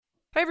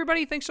Hi,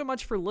 everybody. Thanks so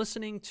much for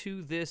listening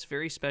to this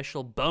very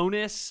special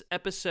bonus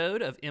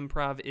episode of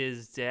Improv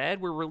is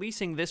Dead. We're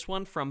releasing this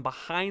one from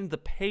behind the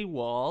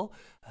paywall.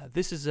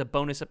 This is a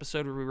bonus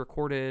episode we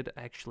recorded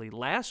actually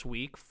last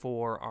week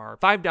for our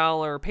 $5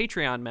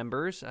 Patreon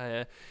members.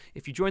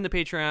 If you join the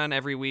Patreon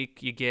every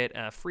week, you get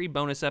a free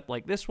bonus ep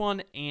like this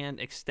one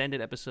and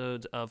extended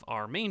episodes of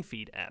our main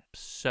feed eps.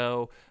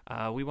 So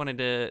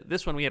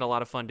this one we had a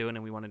lot of fun doing,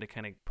 and we wanted to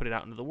kind of put it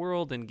out into the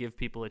world and give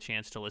people a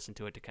chance to listen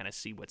to it to kind of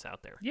see what's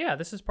out there. Yeah,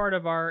 this is part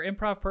of our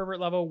Improv Pervert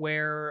level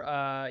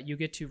where you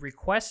get to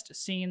request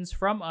scenes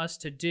from us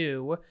to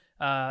do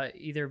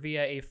either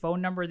via a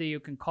phone number that you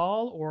can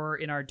call, or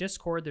in our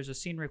Discord, there's a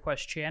scene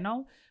request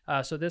channel.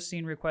 So this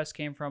scene request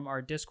came from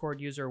our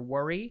Discord user,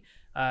 Worry,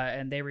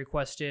 and they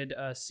requested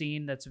a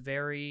scene that's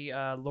very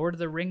Lord of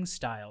the Rings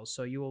style.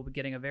 So you will be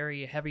getting a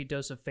very heavy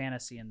dose of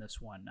fantasy in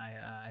this one.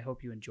 I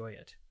hope you enjoy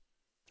it.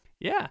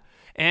 Yeah,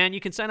 and you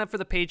can sign up for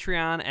the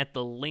Patreon at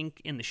the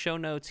link in the show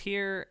notes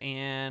here,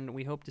 and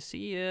we hope to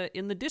see you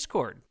in the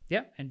Discord.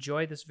 Yeah,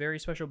 enjoy this very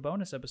special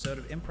bonus episode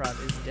of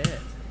Improv is Dead.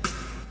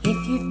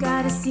 If you've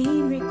got a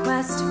scene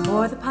request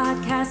for the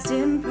podcast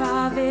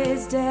Improv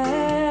is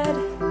Dead,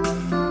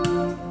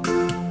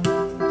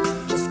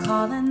 just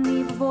call and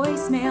leave a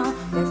voicemail.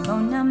 Their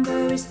phone number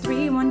is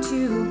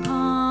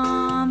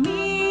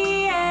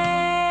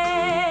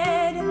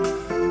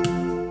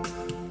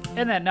 312-POMED.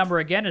 And that number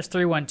again is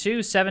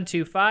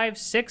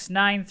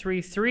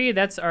 312-725-6933.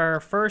 That's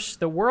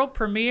the world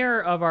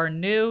premiere of our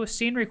new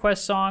scene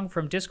request song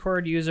from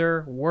Discord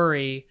user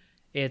Worry.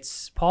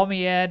 It's Paul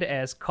Mead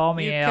as Call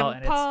Me Ale, and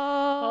it's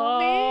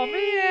Paul Mead.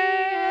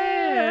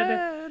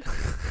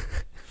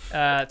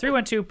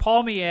 312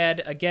 Paul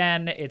Mead.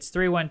 Again, it's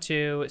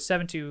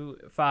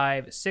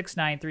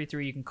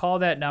 312-725-6933. You can call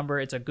that number.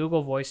 It's a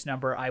Google Voice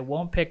number. I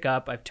won't pick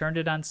up. I've turned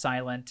it on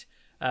silent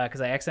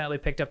because I accidentally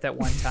picked up that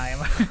one time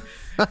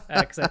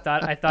because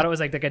I thought it was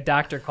like a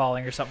doctor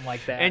calling or something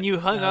like that. And you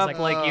hung up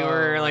like you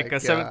were like a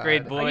seventh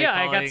grade boy. Yeah,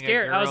 I got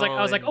scared. I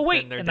was like, oh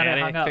wait, and then I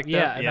hung up.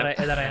 Yeah,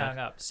 and then I hung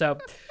up. So.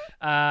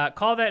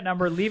 Call that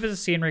number, leave us a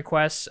scene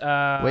request.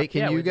 Wait,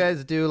 can you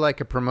guys do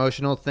like a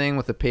promotional thing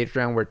with the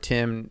Patreon where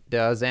Tim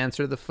does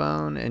answer the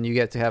phone and you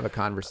get to have a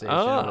conversation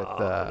with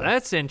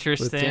that's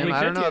interesting. With Tim.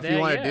 I don't know if you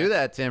want to do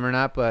that, Tim, or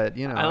not, but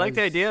you know. I like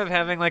the idea of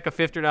having like a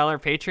 $50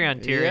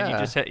 Patreon tier, and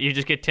you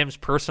just get Tim's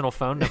personal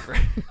phone number.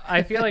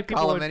 I feel like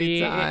people would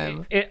be.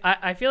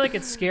 I feel like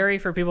it's scary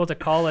for people to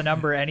call a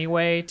number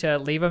anyway, to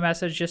leave a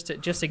message just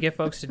to get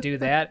folks to do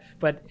that.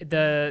 But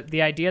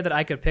the idea that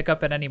I could pick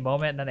up at any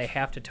moment and then they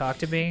have to talk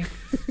to me.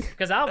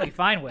 Because I'll be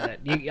fine with it.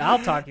 I'll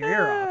talk your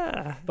ear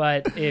off.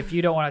 But if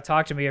you don't want to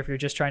talk to me, or if you're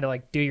just trying to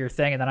like do your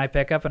thing, and then I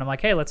pick up and I'm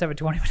like, hey, let's have a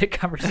 20-minute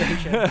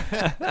conversation.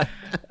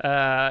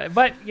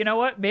 But you know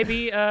what?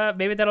 Maybe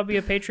that'll be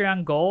a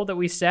Patreon goal that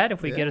we set.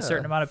 If we get a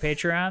certain amount of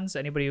Patreons,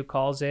 anybody who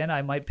calls in,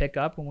 I might pick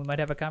up and we might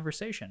have a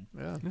conversation.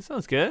 Yeah, that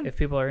sounds good. If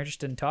people are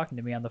interested in talking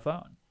to me on the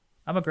phone.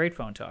 I'm a great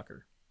phone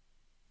talker.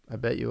 I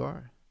bet you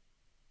are.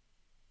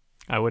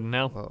 I wouldn't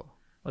know. Whoa.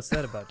 What's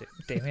that about,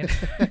 Damien?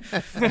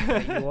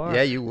 You are.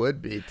 Yeah, you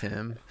would be,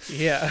 Tim.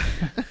 Yeah.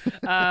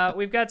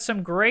 We've got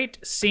some great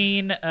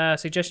scene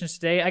suggestions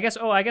today. I guess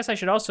I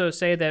should also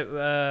say that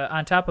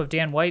on top of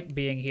Dan White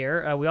being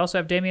here, we also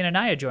have Damien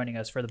Anaya joining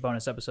us for the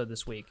bonus episode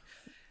this week.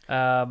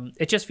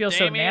 It just feels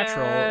so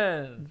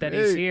natural that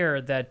he's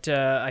here that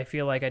I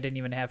feel like I didn't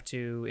even have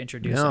to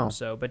introduce him.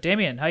 So, but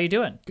Damien, how you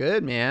doing?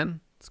 Good,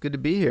 man. It's good to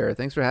be here.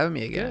 Thanks for having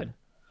me again. Good.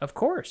 Of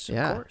course.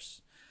 Yeah. Of course.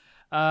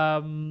 So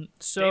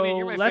Damien,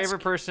 you're my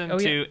favorite person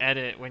to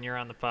edit when you're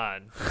on the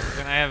pod.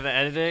 When I have the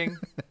editing,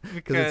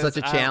 because it's such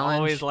a challenge. I'm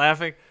always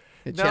laughing.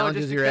 It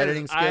challenges your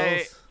editing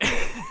skills.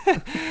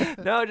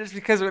 No, just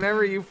because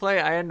whenever you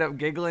play, I end up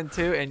giggling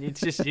too, and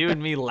it's just you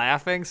and me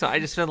laughing. So I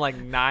just spend like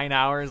 9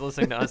 hours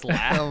listening to us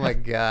laugh. Oh my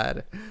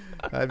god,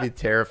 I'd be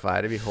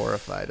terrified. I'd be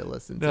horrified to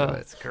listen to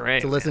it. It's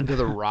great. To listen to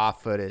the raw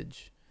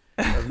footage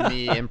of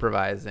me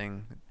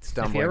imposing.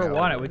 If you ever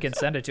want it, we can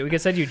send it to you. We can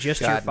send you your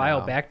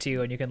file back to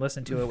you, and you can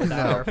listen to it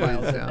without our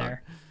files in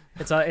there.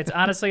 It's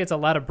honestly a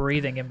lot of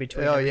breathing in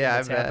between. Oh yeah,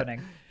 that's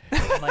happening.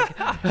 Like,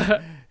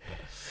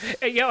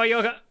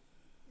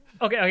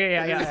 okay,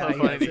 yeah.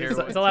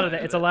 It's a lot of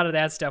that. It's a lot of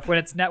that stuff. When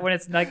it's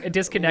like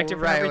disconnected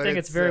from everything,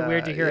 it's very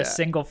weird to hear a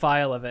single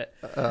file of it.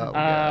 Oh,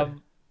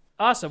 God.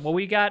 Awesome. Well,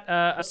 we got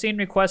a scene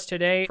request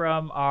today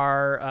from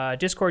our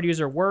Discord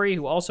user Worry,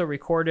 who also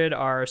recorded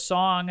our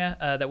song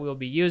that we will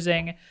be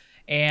using.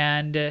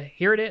 And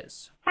here it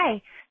is.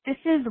 Hi, this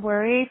is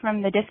Worry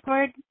from the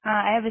Discord.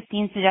 I have a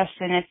scene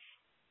suggestion. It's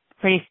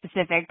pretty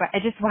specific, but I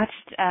just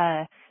watched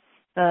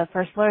the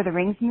first Lord of the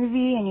Rings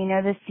movie, and you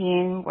know the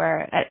scene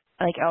where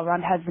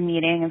Elrond has the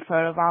meeting and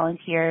Frodo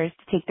volunteers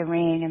to take the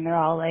ring, and they're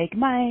all like,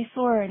 my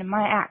sword and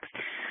my axe.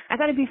 I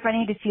thought it'd be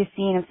funny to see a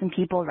scene of some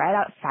people right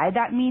outside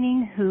that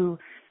meeting who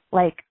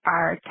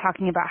are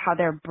talking about how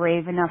they're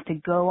brave enough to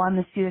go on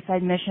the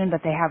suicide mission,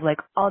 but they have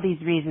all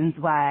these reasons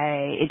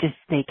why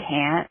they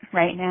can't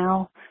right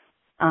now.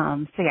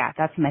 So yeah,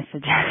 that's my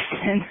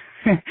suggestion.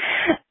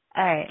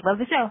 All right. Love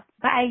the show.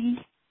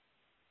 Bye.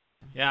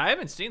 Yeah, I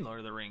haven't seen Lord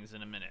of the Rings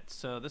in a minute,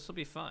 so this will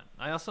be fun.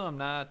 I also am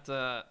not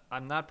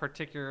I'm not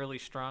particularly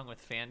strong with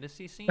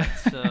fantasy scenes,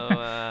 so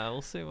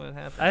we'll see what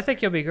happens. I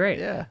think you'll be great.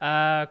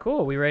 Yeah.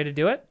 Cool. We ready to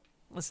do it?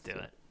 Let's do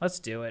it. Let's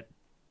do it.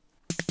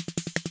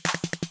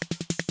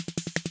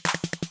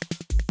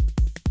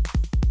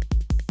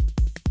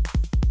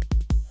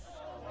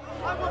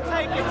 I will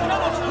take it.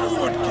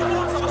 Good.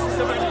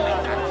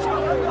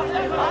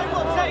 I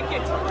will take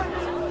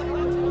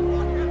it.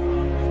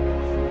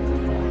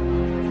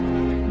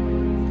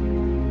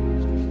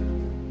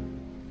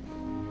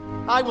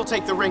 I will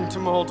take the ring to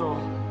Mordor.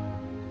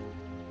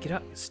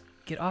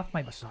 Get off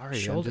my Sorry,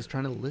 shoulder. I'm just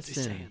trying to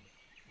listen.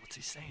 What's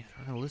he saying?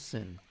 I'm trying to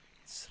listen.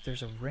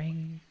 There's a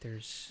ring.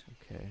 There's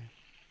Okay.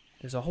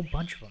 a whole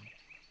bunch of them.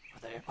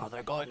 Are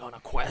they going on a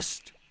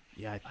quest?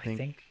 Yeah, I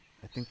think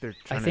they're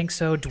I trying think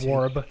so,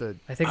 Dwarb. the-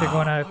 I think they're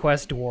going on a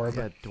quest, Dwarb.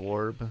 Yeah,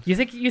 Dwarb.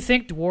 You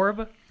think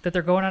Dwarb that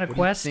they're going on a What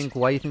quest? do you think?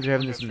 Why do you think they're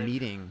having this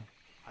meeting?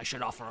 I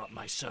should offer up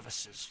my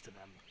services to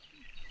them.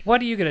 What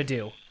are you gonna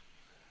do?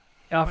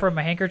 Offer them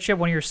a handkerchief,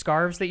 one of your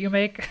scarves that you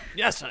make?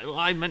 Yes,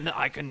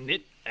 I can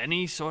knit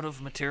any sort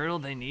of material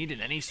they need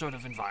in any sort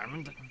of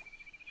environment.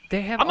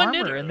 They have I'm a armor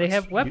knitter, and they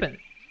that's- have weapons.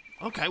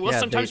 Okay, well, Yeah,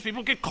 sometimes they-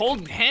 people get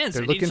cold hands.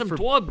 They're They need looking some for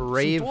dwarves.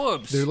 brave. Some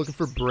dwarves. They're looking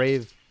for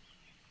brave.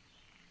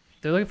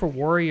 They're looking for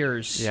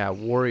warriors. Yeah,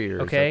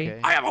 warriors. Okay.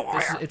 I am a This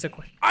warrior. is, it's a.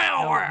 I am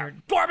a no, warrior.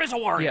 Dwarf is a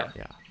warrior.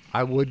 Yeah. Yeah,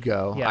 I would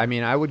go. Yeah. I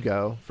mean, I would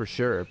go for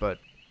sure, but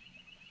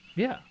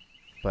Yeah.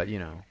 you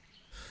know,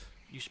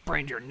 You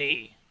sprained your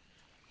knee.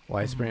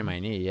 well, I sprained my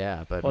knee.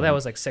 Yeah, but Well, that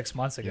was like 6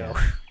 months ago.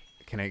 Yeah.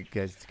 Can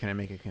I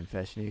make a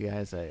confession to you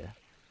guys?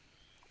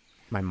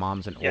 My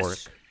mom's an Yes. orc.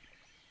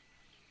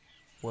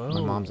 Whoa.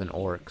 My mom's an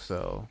orc,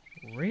 so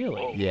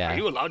Really? Oh, Yeah. Are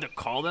you allowed to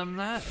call them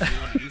that? Do you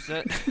want to use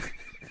that?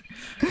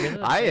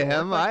 Really? I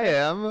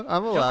am.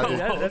 I'm allowed to.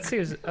 That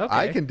seems okay.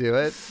 I can do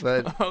it,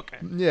 but Okay.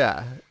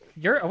 yeah.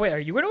 Wait, are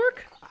you an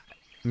orc?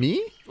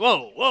 Me?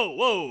 Whoa, whoa,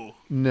 whoa.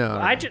 No.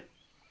 I just.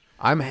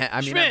 I mean,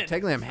 Schmidt.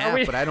 technically I'm half,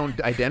 we- but I don't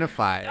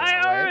identify.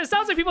 It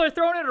sounds like people are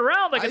throwing it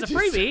around like I it's a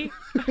just- freebie.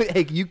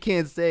 Hey, you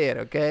can't say it,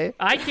 okay?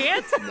 I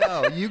can't.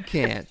 No, you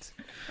can't.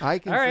 I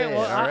can All right. say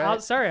Well, it. All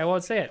right. sorry, I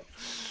won't say it.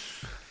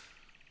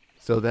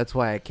 So that's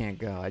why I can't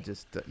go. I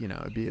just,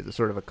 it'd be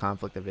sort of a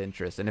conflict of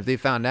interest. And if they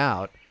found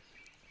out,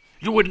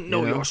 You wouldn't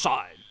know You know? your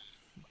side.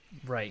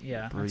 Right.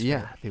 Yeah. or, that's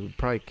yeah, they would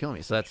probably kill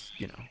me. So that's,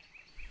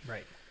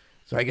 Right.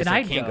 So I guess Then I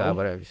I'd can't go. go.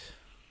 But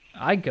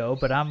I go,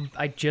 but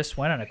I just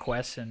went on a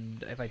quest,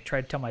 and if I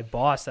tried to tell my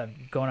boss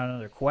I'm going on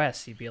another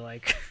quest, he'd be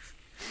like,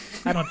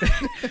 I don't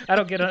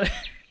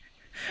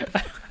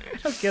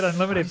get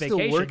unlimited I'm vacation.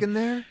 still working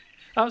there.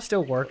 I'm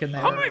still working there.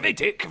 How many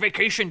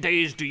vacation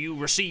days do you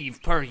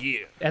receive per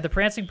year? At the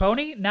Prancing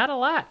Pony, not a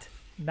lot.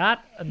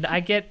 I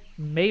get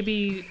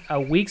maybe a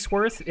week's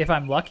worth if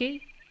I'm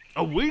lucky.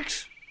 A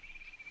week's?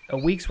 A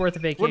week's worth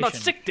of vacation. What about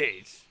sick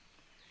days?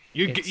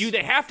 It's-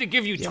 They have to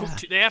give you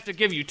they have to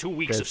give you 2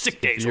 weeks of That's- sick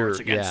if days, or it's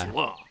you're- against yeah. the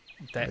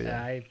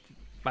law.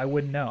 I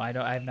wouldn't know.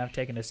 I have not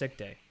taken a sick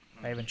day.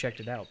 I haven't checked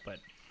it out, but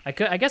I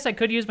guess I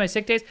could use my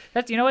sick days.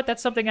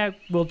 That's something I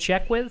will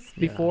check with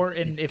before,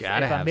 and if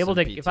gotta I'm have able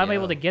some to if I'm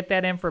able to PTO. get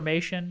that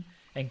information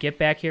and get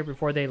back here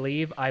before they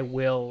leave, I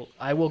will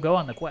go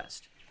on the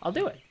quest. I'll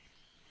do it.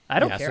 I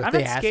don't Yeah, care. so if I'm they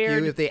not ask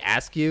scared. you, if they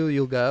ask you,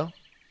 you'll go.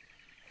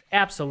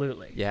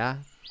 Absolutely. Yeah.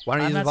 Why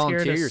don't I'm you just not scared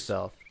volunteer of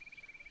yourself?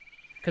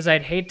 Because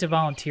I'd hate to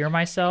volunteer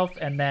myself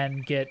and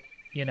then get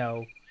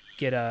a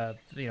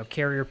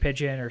carrier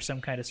pigeon or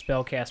some kind of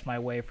spell cast my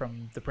way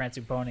from the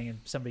Prancing Pony and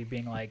somebody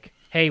being like,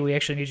 "Hey, we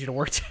actually need you to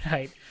work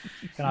tonight,"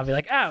 and I'll be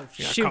like, "Oh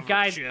shoot, cover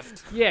guys!"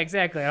 shift. Yeah,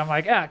 exactly. I'm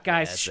like, "Ah,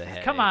 guys, That's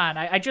a come headache. on!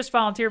 I just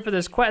volunteered for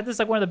this quest. This is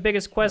like one of the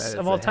biggest quests That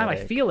of is all a time. I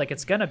headache. feel like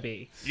it's gonna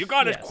be." You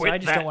gotta Yeah, so quit I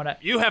just that. don't wanna-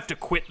 You have to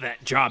quit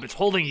that job. It's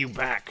holding you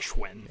back,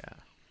 Schwen.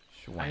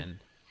 Schwen.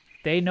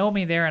 They know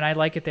me there, and I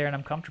like it there, and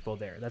I'm comfortable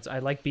there. I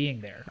like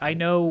being there. I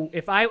know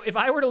if I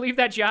were to leave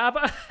that job,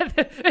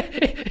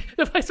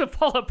 the place would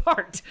fall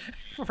apart,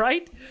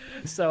 right?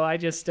 So I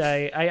just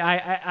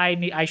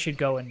I should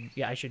go and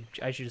I should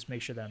just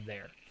make sure that I'm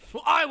there,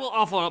 Well, I will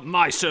offer up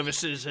my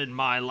services and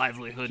my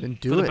livelihood Then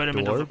for do the it,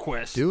 betterment of the Dwarf.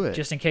 quest. Do it.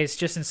 just in case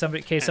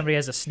somebody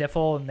has a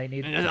sniffle and they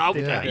need And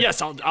Yeah.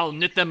 I'll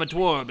knit them a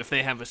dwarb if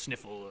they have a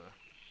sniffle.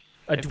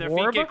 a If their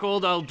feet get dwarb.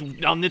 cold,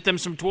 I'll knit them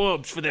some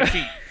dwarves for their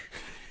feet.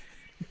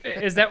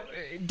 Is that?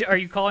 Are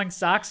you calling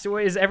socks?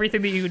 Is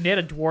everything that you knit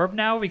a dwarb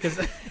now? Because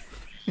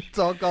It's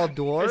all called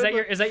dwarf.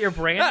 is that your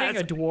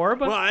branding? A dwarb?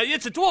 Well,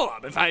 it's a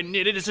dwarf. If I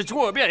knit it, it's a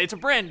dwarf. Yeah, it's a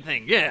brand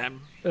thing. Yeah.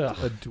 Ugh.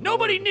 A dwarf.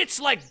 Nobody knits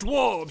like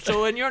dwarves.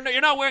 So, and you're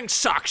not wearing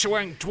socks. You're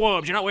wearing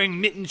dwarves. You're not wearing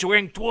mittens. You're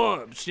wearing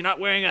dwarves. You're not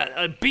wearing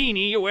a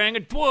beanie. You're wearing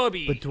a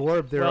dwarby. But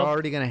dwarf, they're Well-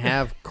 already gonna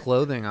have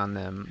clothing on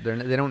them.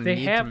 They don't They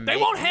need have- to They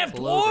make won't have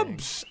clothing.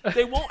 dwarves.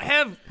 They won't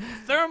have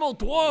thermal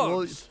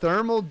Well, dwarves.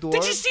 thermal dwarf.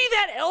 Did you see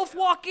that elf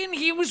walk in?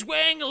 He was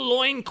wearing a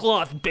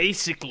loincloth,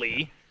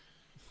 basically.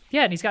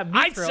 Yeah, and he's got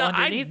mithril I'd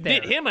underneath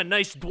there. knit him a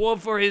nice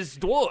dwarf for his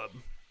dwarf.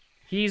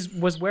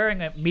 Was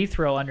wearing a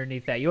mithril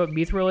underneath that. You know what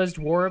mithril is,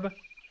 dwarb?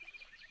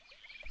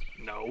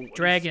 No. what is-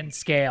 Dragon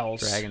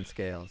scales. Dragon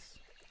scales.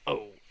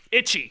 Oh.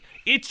 Itchy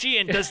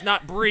and does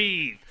not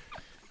breathe.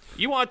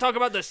 You want to talk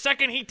about the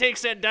second he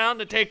takes that down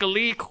to take a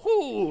leak?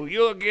 Whoo,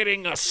 you're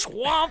getting a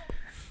swamp.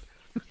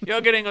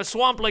 You're getting a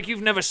swamp like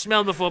you've never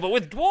smelled before. But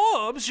with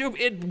dwarves,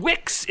 it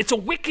wicks. It's a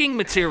wicking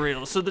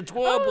material, so the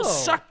dwarf will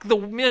suck the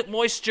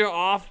moisture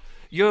off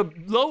your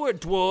lower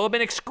dwarf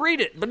and excrete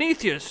it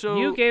beneath you. So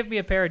you gave me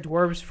a pair of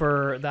dwarves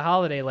for the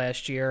holiday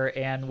last year,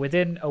 and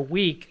within a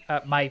week,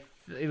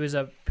 it was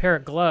a pair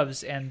of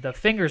gloves, and the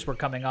fingers were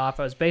coming off.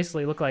 I was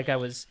basically looked like I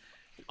was.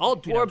 All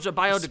dwarves are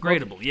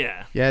biodegradable.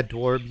 Yeah. Yeah,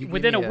 dwarf.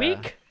 Within a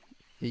week.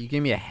 You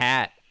gave me a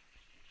hat.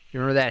 You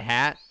remember that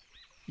hat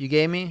you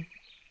gave me?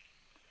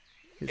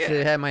 It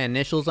had my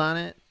initials on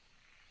it.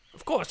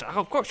 Of course.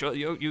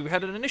 You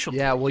had an initial.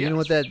 Yeah, well, yes. You know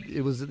what that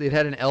it was? It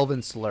had an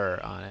elven slur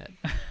on it.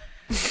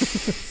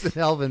 It's an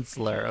elven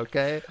slur,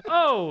 okay?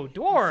 Oh,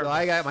 dwarf! So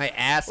I got my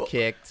ass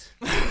kicked.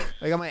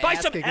 I got my by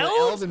ass some kicked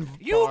elves. with elven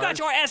You bars. got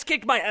your ass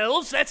kicked by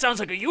elves. That sounds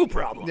like a you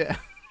problem. Yeah.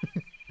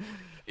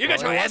 You got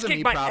your Well, it ass wasn't me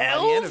kicked by problem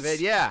elves. At the end of it,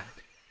 yeah.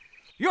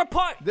 You're a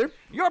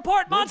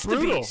part monster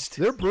brutal. beast.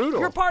 They're brutal.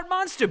 You're part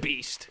monster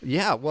beast.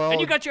 Yeah, well. And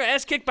you got your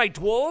ass kicked by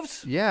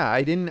dwarves. Yeah,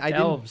 I didn't.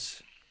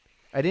 Elves.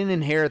 I didn't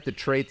inherit the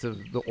traits of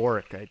the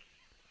orc.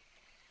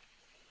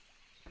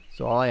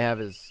 So all I have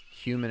is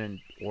human and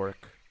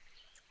orc.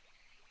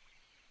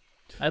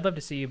 I'd love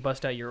to see you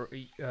bust out your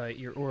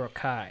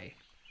Urukai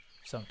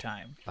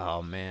sometime.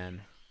 Oh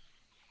man.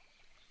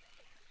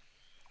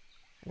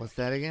 What's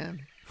that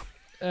again?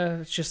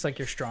 It's just like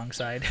your strong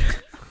side.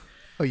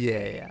 Oh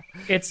yeah.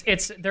 It's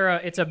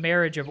a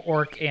marriage of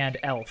orc and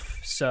elf.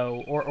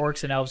 So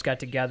orcs and elves got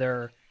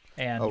together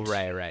and. Oh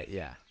right,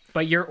 yeah.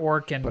 But you're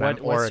orc and But what's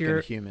I'm orc your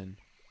and human.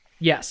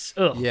 Yes.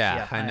 Ugh.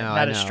 Yeah, I know.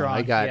 Not as strong.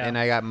 I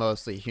got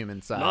mostly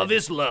human side. Love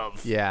is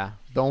love. Yeah,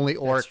 the only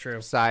orc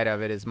true. side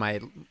of it is my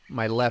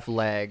left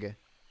leg.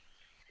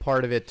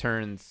 Part of it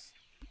turns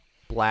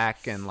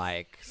black and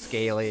like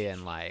scaly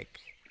and like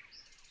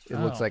it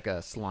looks like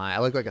a slime.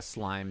 I look like a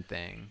slime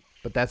thing,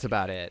 but that's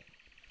about it.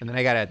 And then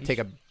I gotta take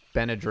a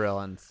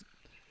Benadryl and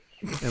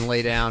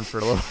lay down for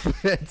a little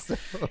bit. So.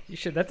 You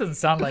should. That doesn't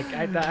sound like.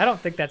 I don't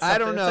think that's. I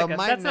don't know.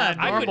 That's not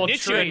a I normal could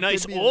knit you trait. a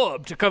nice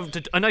orb to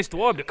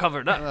cover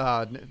it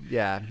up.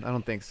 Yeah, I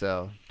don't think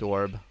so.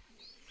 Dwarb.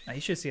 Now,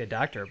 you should see a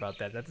doctor about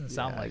that. That doesn't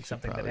sound Yeah, I like should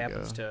something that probably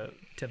happens go.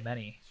 to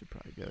many. Should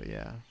probably go.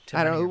 Yeah. To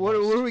I don't many know. or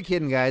most. What are we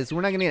kidding, guys? We're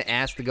not gonna get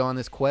asked to go on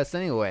this quest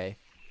anyway.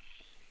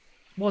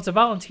 Well, it's a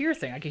volunteer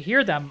thing. I could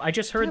hear them. I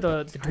just heard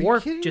the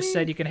dwarf kidding just me?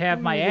 said you can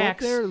have my You go up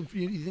axe. there,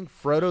 you think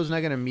Frodo's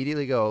not gonna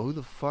immediately go? Who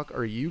the fuck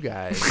are you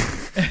guys?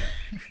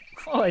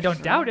 Well, I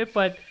don't doubt it,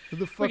 but Who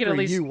the we fuck could at are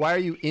least. you? Why are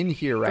you in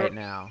here right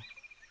now?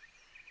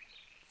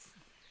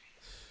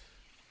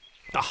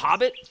 The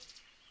Hobbit.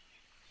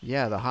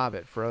 Yeah, the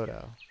Hobbit,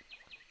 Frodo.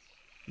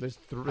 There's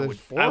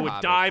four. I would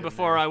hobbits die in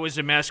before there. I was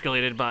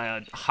emasculated by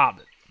a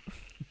hobbit.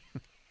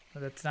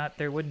 That's not.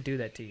 They wouldn't do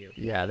that to you.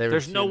 Yeah, they were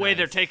There's too no way nice.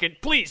 they're taking.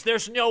 Please,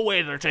 there's no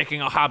way they're taking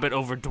a hobbit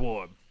over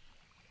dwarf.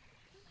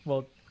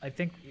 Well, I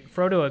think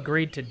Frodo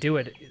agreed to do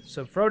it.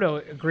 So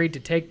Frodo agreed to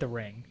take the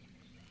ring.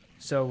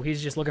 So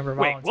he's just looking for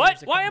Wait, volunteers. what?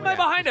 to Why come am I with.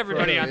 behind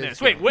everybody Frodo on is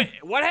this? Wait, going.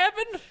 what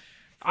happened?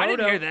 I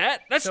didn't Frodo- hear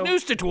that. That's so-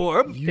 news to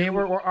dwarf. They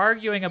were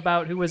arguing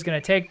about who was going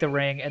to take the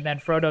ring, and then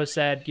Frodo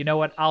said, "You know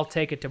what? I'll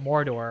take it to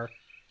Mordor."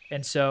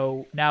 And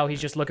so now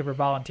he's just looking for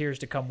volunteers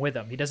to come with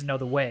him. He doesn't know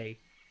the way,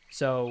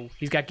 so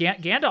he's got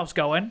Gandalf's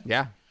going.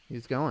 Yeah,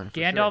 he's going. for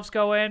Gandalf's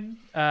going.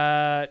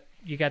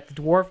 You got the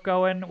dwarf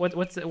going.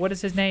 What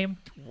is his name?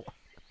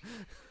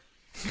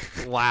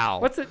 Sure. Wow.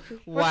 What's it?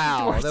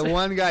 Wow. The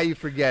one guy you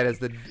forget is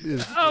the.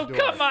 Oh the dwarf.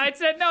 come on! That's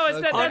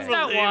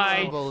not why.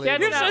 Unbelievable.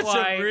 That's You've not said why.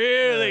 some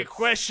really Yes.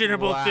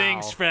 questionable Wow.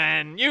 things,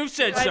 friend. You've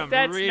said some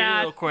That's real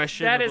not.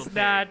 questionable That is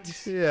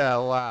things. not. Yeah.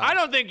 Wow. I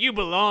don't think you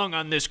belong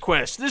on this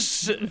quest.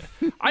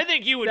 I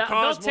think you would They'll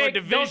cause more take-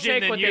 they'll division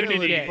take than what they can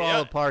unity. get.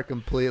 Fall apart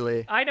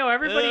completely. I know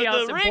everybody The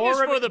else. ring is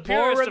for the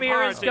purest of Boromir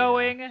hearts. is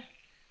going.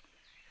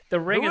 The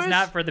ring Who is is?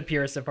 not for the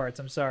purest of hearts.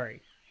 I'm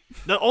sorry.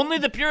 Only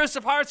the purest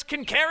of hearts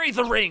can carry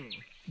the ring.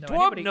 No,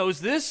 Dwarf anybody-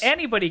 knows this.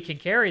 Anybody can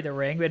carry the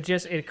ring, but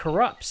it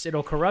corrupts.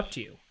 It'll corrupt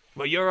you.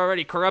 Well, you're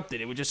already corrupted.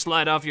 It would just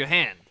slide off your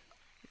hand.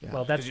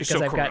 Well, that's 'Cause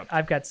because you're so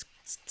I've got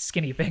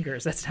skinny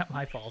fingers. That's not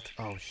my fault.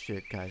 Oh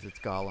shit, guys! It's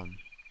Gollum.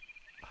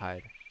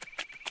 Hide.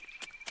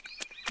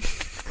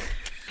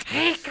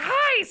 Hey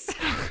guys!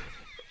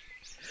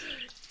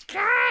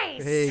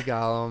 Guys! Hey,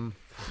 Gollum.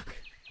 Fuck.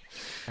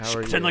 How are you?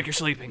 Pretend like you're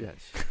sleeping. Yes.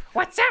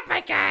 What's up,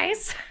 my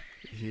guys?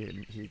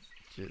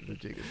 The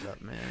jig is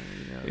up, man.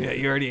 You know. Yeah,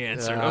 you already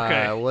answered.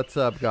 Okay. What's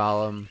up,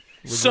 Gollum?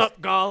 Sup,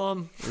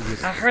 Gollum?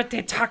 I heard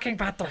they're talking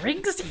about the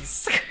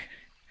ringsies.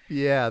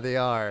 Yeah, they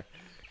are.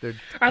 They're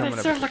Are they coming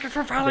still up- looking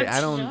for They- volunteers?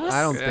 I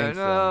don't think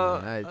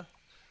so.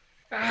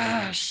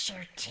 Man.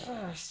 Shoot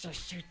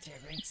the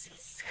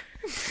ringsies.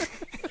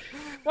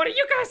 What are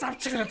you guys up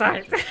to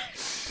tonight?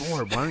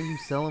 Dwarb, why don't you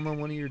sell him on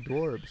one of your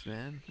dwarves,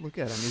 man? Look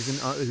at him.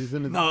 He's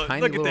in a No,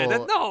 tiny look at little.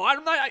 that. No,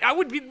 I'm not. I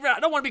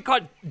don't want to be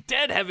caught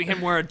dead having him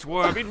wear a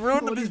dwarf. He'd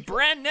ruin his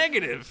brand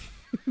negative.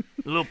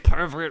 Little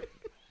pervert.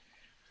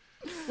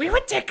 We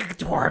would take a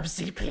dwarf,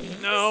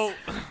 CP. No.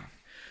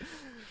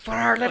 For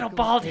our little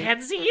bald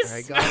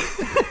headsies. All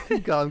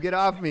right, Gollum, get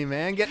off me,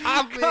 man. Get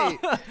off me.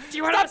 Do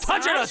you want to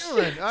punching us.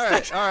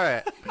 All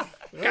right.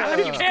 God,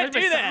 you can't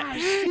do that.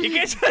 You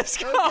can't just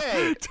go.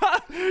 Okay.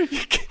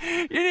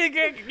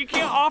 You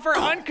can't offer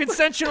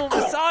unconsensual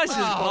massages,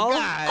 Paul.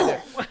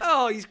 God.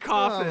 Oh, he's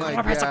coughing. Oh, my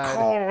I'm just a God.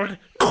 cold.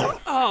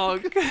 Oh,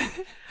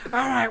 All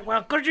right,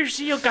 well, good to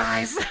see you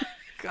guys.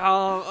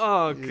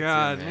 God,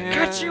 man.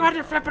 Catch you on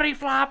the flippity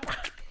flop.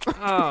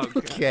 Oh, God.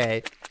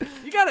 Okay.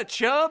 You got a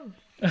chub?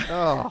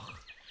 Oh,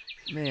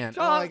 man.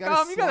 Tom, I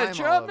got you got a slime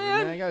chub, all over me,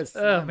 man? I got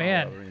slime Oh all over me,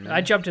 man, man.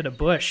 I jumped in a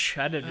bush.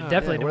 I definitely Where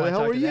didn't the want to hell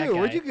talk were to that you? guy.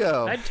 Where'd you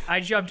go? I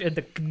jumped in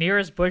the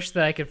nearest bush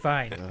that I could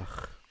find.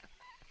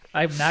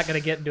 I'm not gonna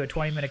get into a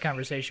 20-minute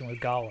conversation with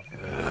Gollum.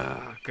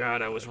 Oh,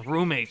 God, I was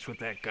roommates with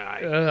that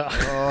guy. Ugh.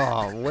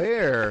 Oh,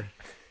 where?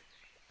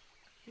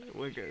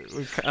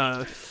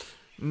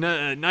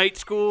 Night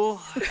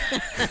school.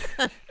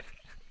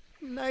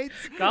 Night.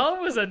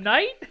 Gollum was a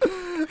knight?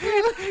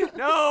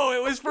 No,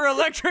 it was for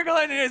electrical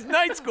engineers.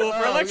 Night school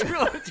for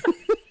electrical engineers.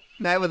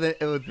 Night with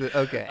the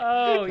okay.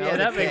 Oh, yeah, with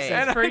that a makes K.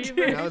 sense for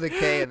you. Not with a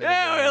K. And then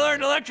Yeah, a we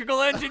learned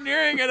electrical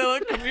engineering at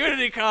a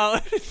community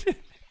college.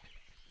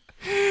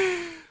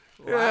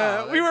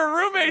 Yeah, we were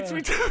roommates.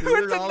 We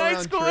went to night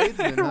school.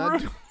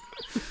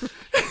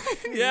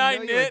 Yeah, I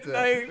know you knit.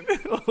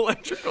 went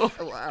Electrical.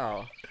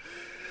 Wow.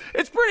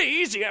 It's pretty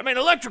easy. I mean,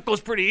 electrical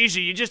is pretty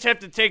easy. You just have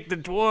to take the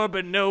dwarb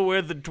and know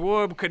where the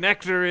dwarb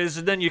connector is,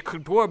 and then you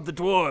could dwarb the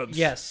dwarves.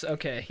 Yes,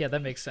 okay. Yeah,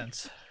 that makes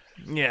sense.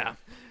 Yeah.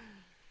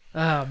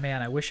 Oh,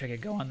 man, I wish I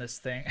could go on this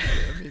thing.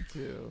 Me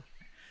too.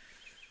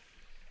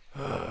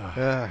 You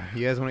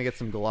guys want to get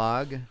some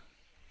glog?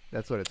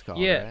 That's what it's called,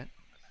 Yeah. right?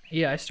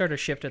 Yeah, I start a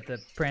shift at the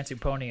Prancing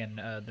Pony in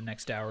the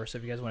next hour, so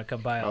if you guys want to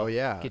come by, I'll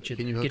get you,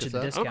 Can you hook get you us the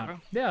up? discount. Okay.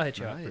 Yeah, I'll hit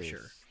you up for Nice.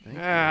 sure. Thank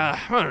you. I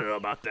don't know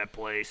about that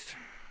place.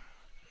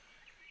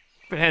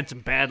 But had some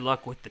bad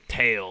luck with the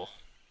tail.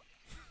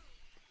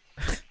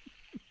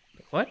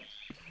 What?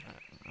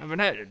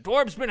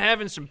 Dwarf's been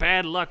having some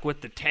bad luck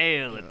with the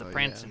tail at the Oh,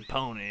 Prancing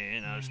Pony,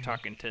 and I was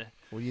talking to.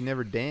 Well, you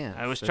never danced.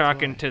 I was that's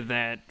talking why. to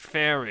that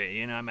fairy.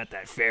 You know, I met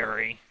that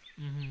fairy.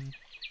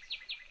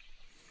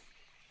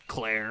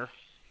 Claire.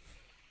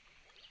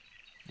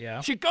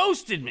 Yeah. She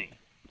ghosted me.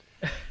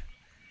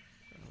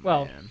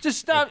 Well, Man. Just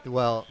stop.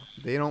 Well,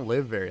 they don't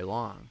live very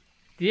long.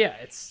 yeah,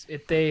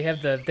 they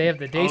have the day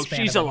Oh, span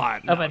she's of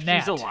alive. of No, a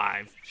gnat. she's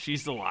alive.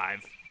 She's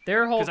alive.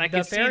 Their whole Because I the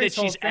can see that fairy's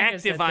whole she's thing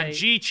is active that on they-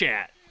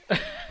 GChat.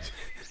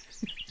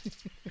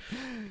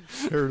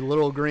 Her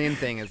little green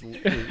thing is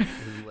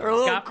Her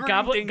little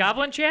green thing-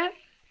 Goblin chat?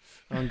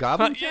 on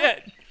Goblin. Yeah.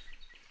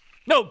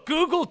 No,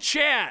 Google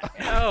Chat.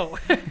 Oh.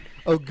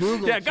 Oh,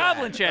 Google. Yeah, Chat.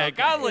 Goblin Chat. Okay.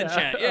 Goblin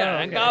Chat. Yeah, Oh,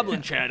 and okay.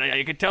 Goblin Chat.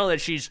 You can tell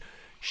that she's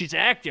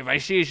active. I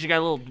see she's got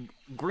a little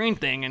green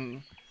thing,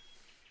 and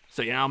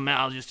so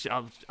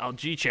I'll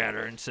G-chat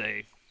her and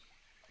say,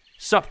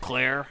 "Sup,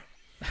 Claire?"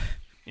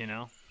 You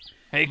know,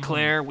 "Hey,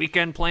 Claire,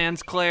 weekend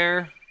plans,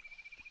 Claire?"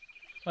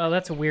 Well,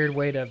 that's a weird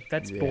way to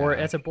that's Yeah.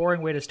 that's a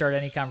boring way to start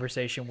any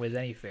conversation with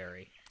any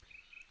fairy.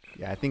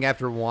 Yeah, I think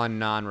after one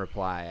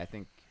non-reply, I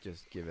think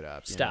just give it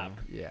up. you Stop. know?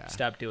 Yeah.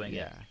 Stop doing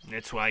Yeah. it.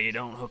 That's why you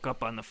don't hook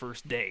up on the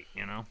first date.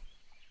 You know.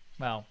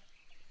 Well,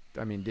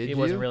 I mean, did it you?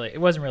 wasn't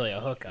really a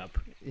hookup.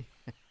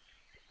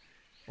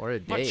 Or a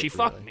date? But she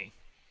fucked really.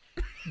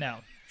 me.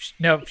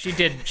 No, she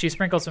did. She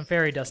sprinkled some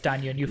fairy dust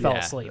on you and you fell Yeah.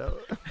 asleep.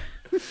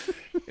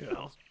 You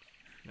know,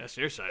 that's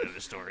your side of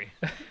the story.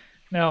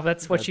 No,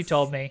 that's what she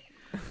told me.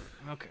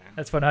 Okay.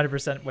 That's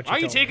 100% what she Why are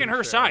you told me. taking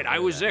her side? I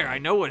was there. I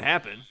know what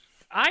happened.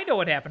 I know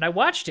what happened. I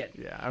watched it.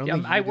 Yeah, I don't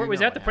think I you do was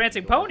know at the what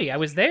Prancing happened, Pony. I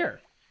was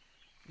there.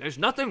 There's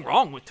nothing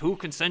wrong with two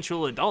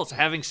consensual adults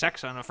having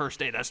sex on a first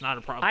date. That's not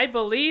a problem. I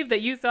believe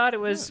that you thought it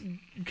was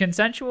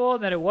consensual,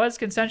 that it was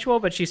consensual,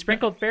 but she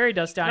sprinkled fairy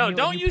dust on you. No, and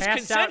don't you use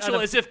passed out consensual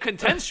on a- as if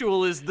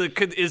consensual is the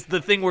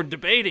thing we're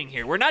debating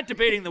here. We're not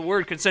debating the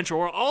word consensual.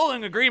 We're all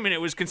in agreement it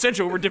was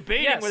consensual. We're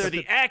debating Yes. whether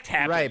the act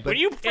happened. Right, but- when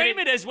you frame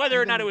it as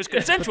whether or not it was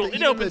consensual, But it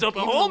even opens the- up a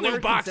even whole the new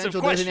word box of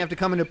consensual questions. doesn't have to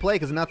come into play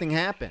because nothing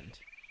happened.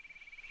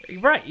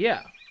 Right,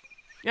 yeah.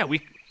 Yeah, we.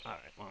 All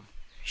right, well.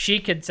 She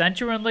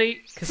consensually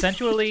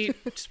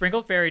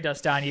sprinkled fairy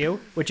dust on you,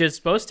 which is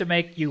supposed to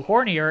make you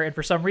hornier, and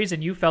for some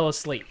reason you fell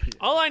asleep.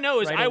 All I know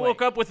is Right I away.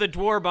 woke up with a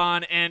dwarf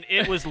on and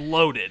it was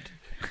loaded.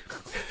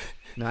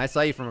 No, I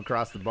saw you from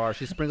across the bar.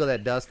 She sprinkled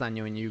that dust on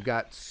you, and you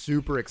got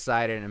super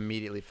excited and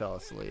immediately fell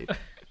asleep.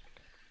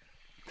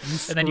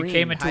 And then you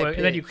came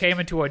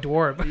into a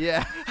dwarf.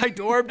 Yeah. I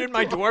dwarfed in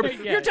my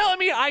dwarf. Yeah. You're telling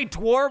me I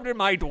dwarfed in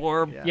my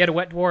dwarf? Yeah. You had a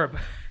wet dwarf.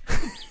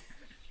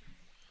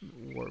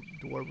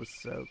 Dwarf was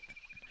soaked.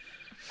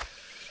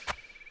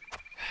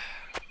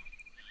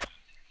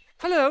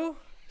 Hello.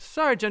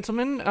 Sorry,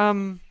 gentlemen.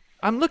 I'm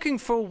looking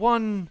for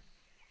one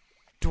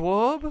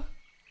dwarf.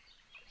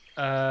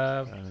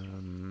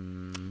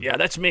 Yeah,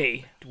 that's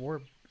me.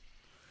 Dwarf.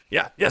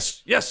 Yeah,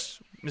 yes,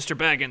 Mr.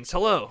 Baggins.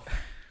 Hello.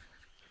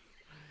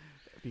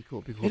 Be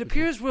cool. It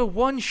appears we're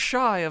one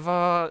shy of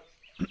our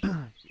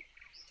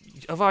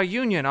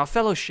union, our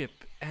fellowship,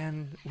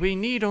 and we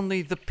need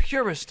only the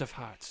purest of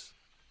hearts.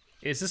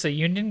 Is this a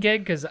union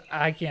gig? Because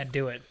I can't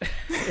do it.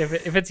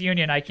 If it's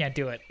union, I can't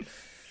do it.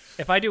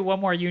 If I do one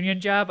more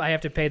union job, I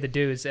have to pay the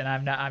dues, and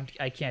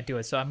I can't do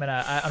it. So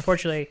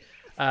unfortunately,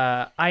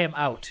 I am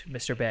out,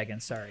 Mr.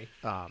 Baggins. Sorry.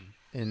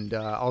 And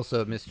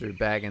also, Mr.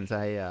 Baggins,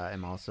 I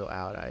am also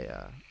out.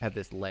 I have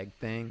this leg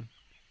thing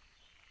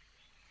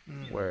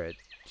where it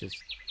just,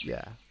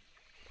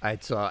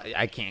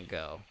 I can't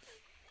go,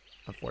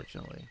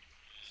 unfortunately.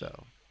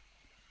 So.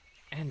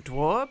 And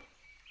Dwarb?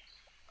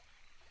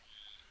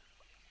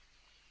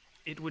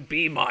 It would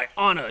be my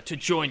honor to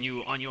join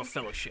you on your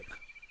fellowship.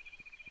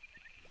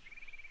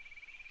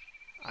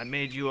 I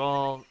made you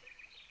all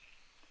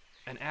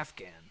an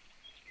Afghan.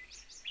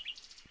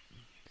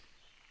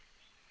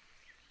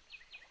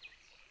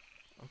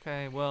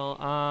 Okay, well,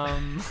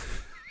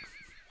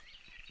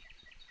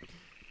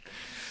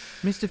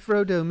 Mr.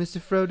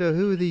 Frodo,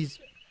 who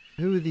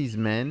are these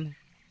men?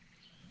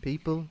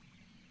 People?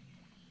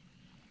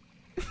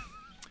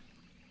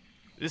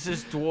 This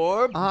is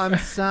Dwarb. I'm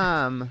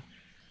Sam.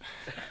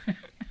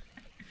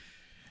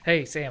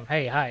 Hey, Sam.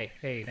 Hey, hi.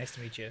 Hey, nice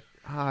to meet you.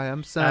 Hi,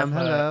 I'm Sam.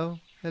 Hello.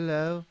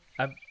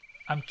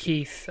 I'm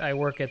Keith. I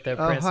work at the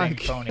Prancing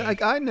Pony.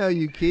 I know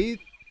you, Keith.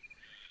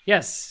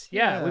 Yes.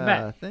 Yeah, we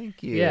met.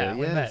 Thank you. Yeah, yes.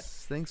 we met.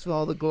 Thanks for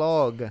all the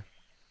glog.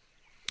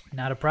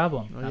 Not a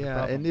problem. Oh, Not a yeah,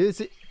 problem. and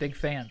is Big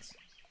fans.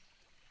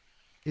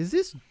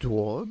 this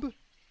Dwarb?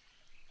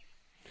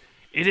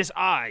 It is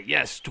I,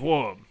 yes,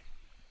 Dwarb.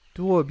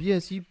 Dwarb,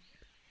 yes, you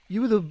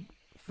were the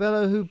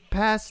fellow who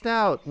passed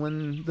out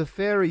when the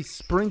fairy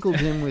sprinkled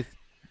him with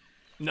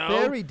No.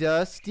 fairy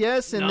dust,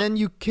 yes, and then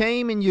you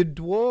came in your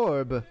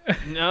Dwarb.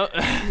 No.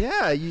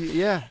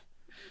 Yeah.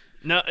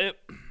 No,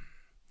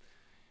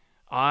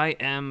 I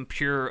am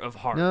pure of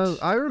heart. No,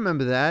 I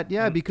remember that.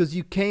 Yeah, because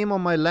you came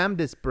on my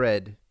lambdas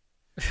bread.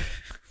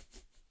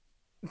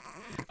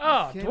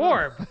 Oh,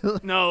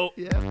 Dwarb. No.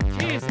 Yeah.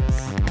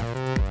 Jesus.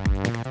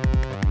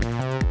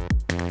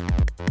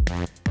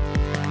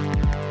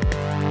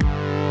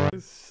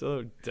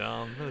 So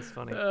dumb. That was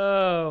funny.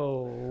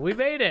 Oh, we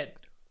made it.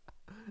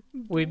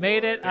 We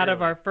made it out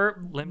of our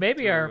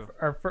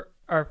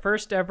our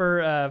first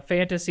ever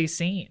fantasy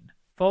scene,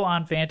 full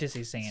on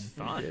fantasy scene.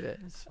 Fun. Did it.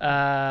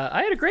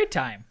 I had a great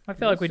time. I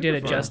feel like we did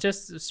it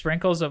justice.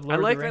 Sprinkles of Lord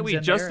I like of the that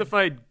Rings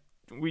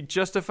we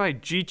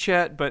justified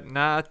GChat, but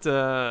not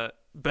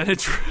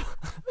Benadryl.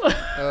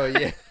 Oh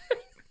yeah.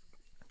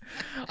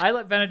 I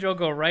let Benadryl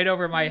go right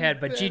over my head,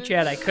 but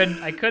GChat I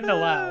couldn't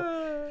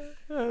allow.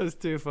 That was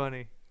too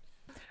funny.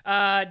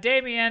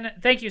 Damien,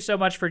 thank you so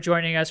much for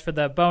joining us for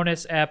the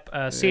bonus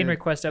scene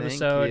request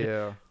episode. Thank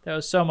you. That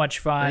was so much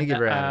fun. Thank you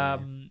for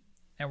having me.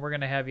 And we're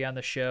going to have you on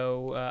the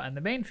show on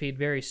the main feed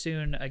very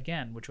soon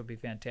again, which will be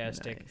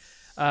fantastic.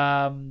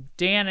 Nice.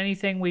 Dan,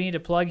 anything we need to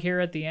plug here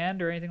at the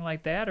end or anything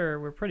like that, or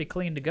we're pretty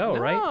clean to go,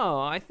 right?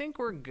 No, I think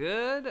we're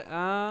good.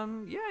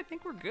 I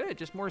think we're good.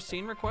 Just more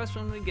scene requests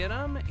when we get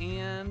them.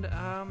 And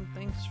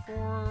thanks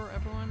for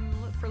everyone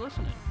for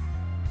listening.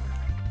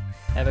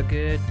 Have a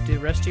good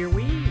rest of your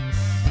week.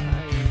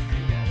 Bye.